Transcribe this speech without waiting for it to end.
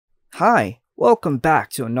Hi, welcome back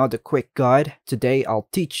to another quick guide. Today I'll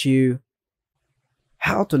teach you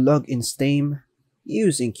how to log in Steam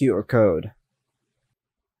using QR code.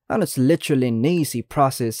 And it's literally an easy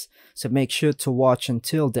process, so make sure to watch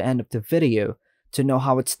until the end of the video to know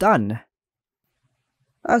how it's done.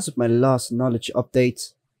 As of my last knowledge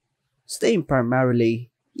update, Steam primarily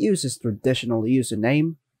uses traditional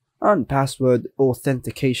username and password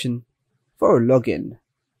authentication for login,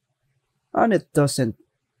 and it doesn't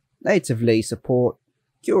natively support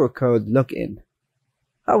QR code login.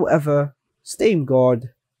 However, Steam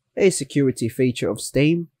Guard, a security feature of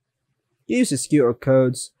Steam, uses QR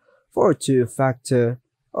codes for two-factor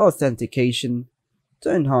authentication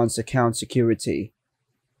to enhance account security.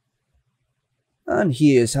 And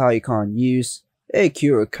here's how you can use a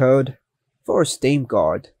QR code for Steam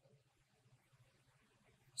Guard.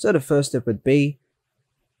 So the first step would be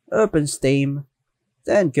open Steam,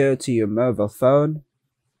 then go to your mobile phone,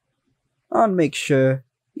 and make sure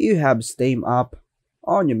you have Steam app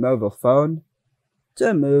on your mobile phone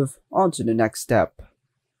to move on to the next step.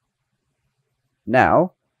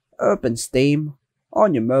 Now, open Steam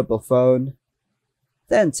on your mobile phone,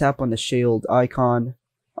 then tap on the shield icon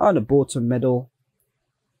on the bottom middle.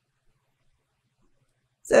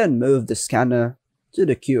 Then move the scanner to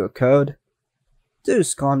the QR code to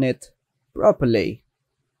scan it properly.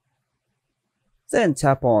 Then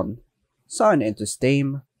tap on Sign into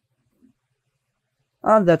Steam.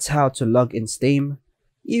 And that's how to log in Steam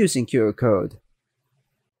using QR code.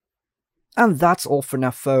 And that's all for now,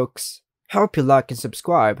 folks. Hope you like and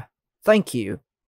subscribe. Thank you.